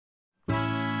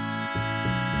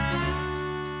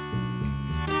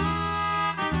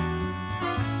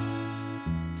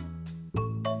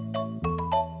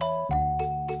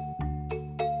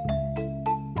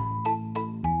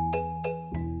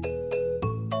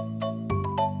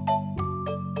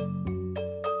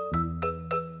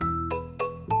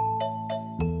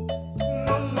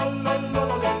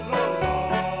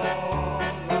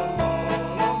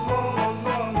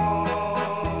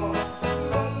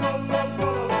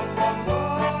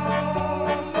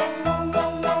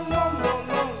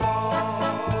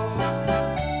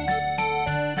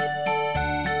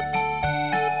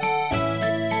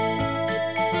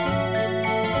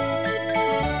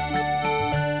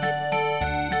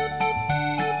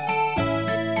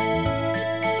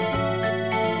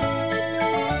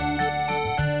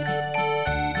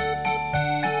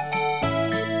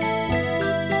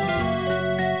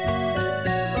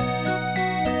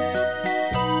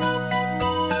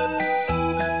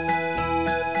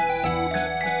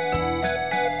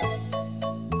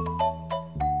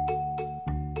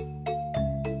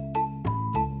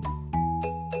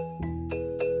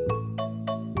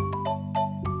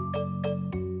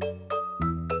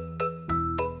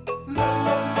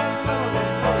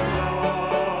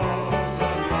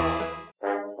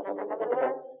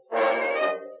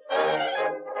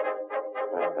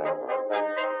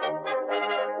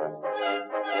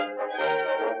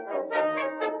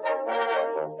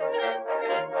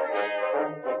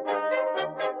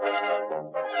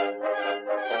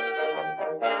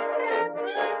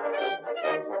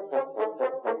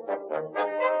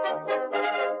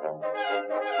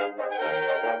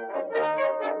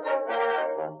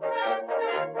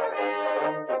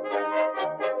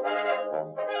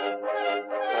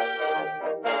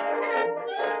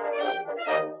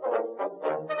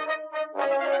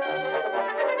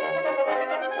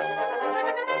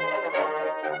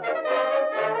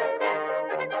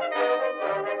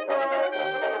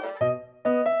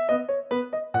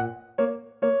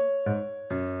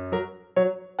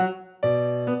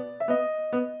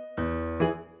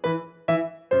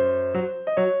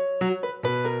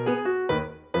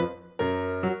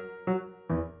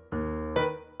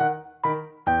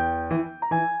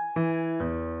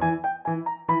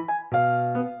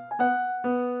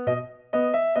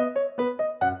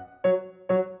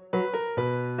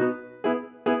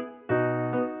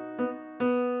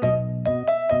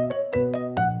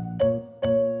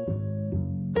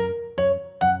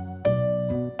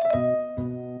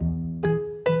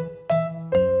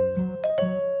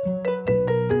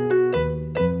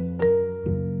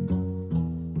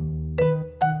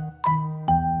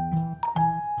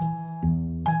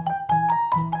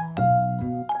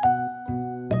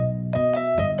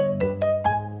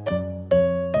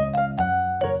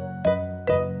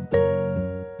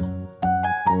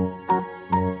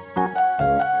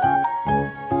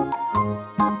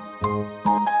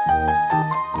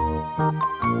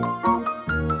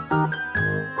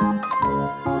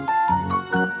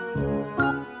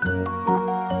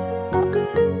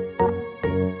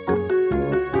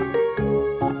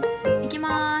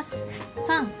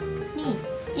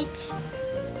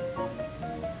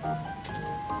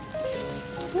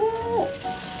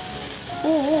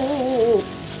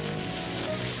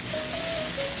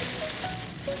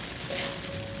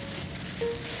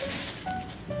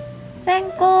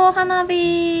線香花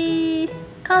火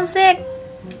完成。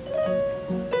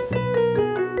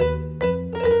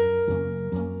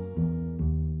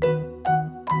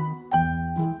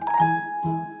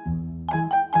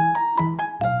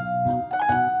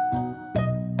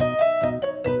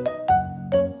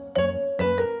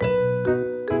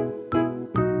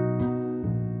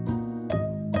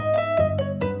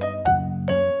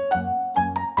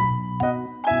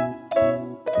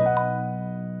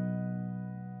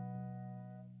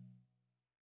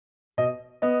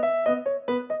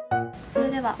それ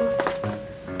では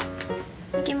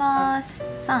いきます。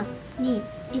3、2、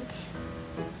1。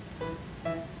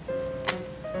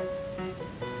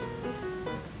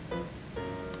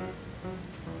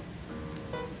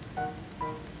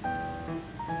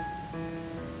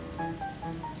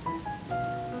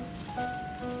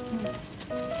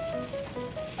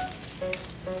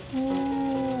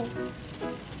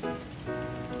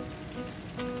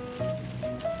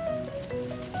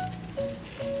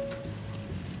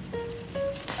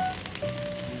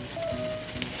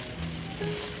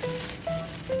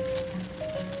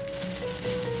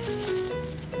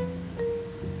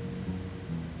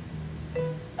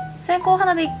線香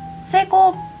花火成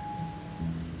功。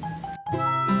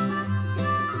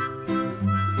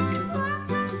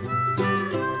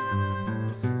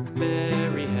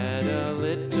Mary had a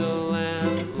little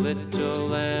lamb, little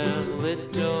lamb,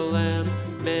 little lamb.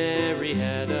 Mary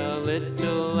had a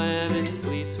little lamb, its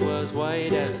fleece was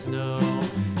white as snow.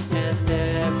 And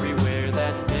everywhere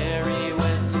that Mary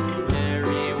went,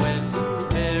 Mary went,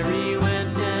 Mary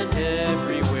went, and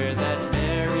everywhere that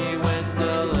Mary went,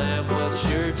 the lamb was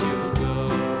sure to go.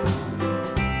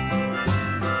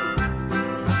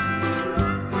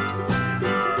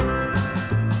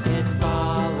 It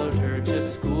followed her to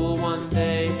school one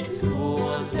day, school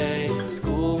one day,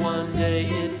 school one day.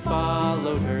 It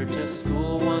followed her to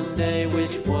school one day,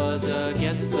 which was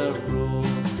against the rules.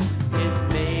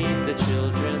 It made the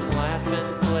children laugh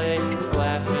and play,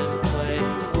 laugh and play,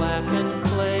 laugh and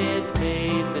play. It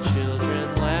made the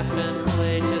children laugh and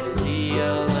play to see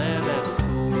a lamb at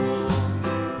school.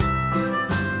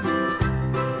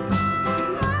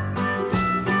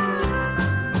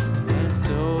 And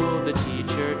so the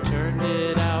teacher turned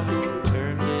it out,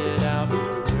 turned it out,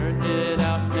 turned it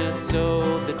out. And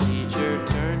so the teacher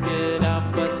turned it out,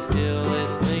 but still it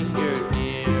lingered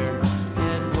near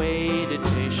and waited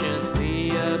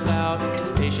patiently about,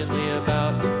 patiently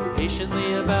about,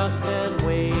 patiently about, and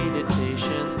waited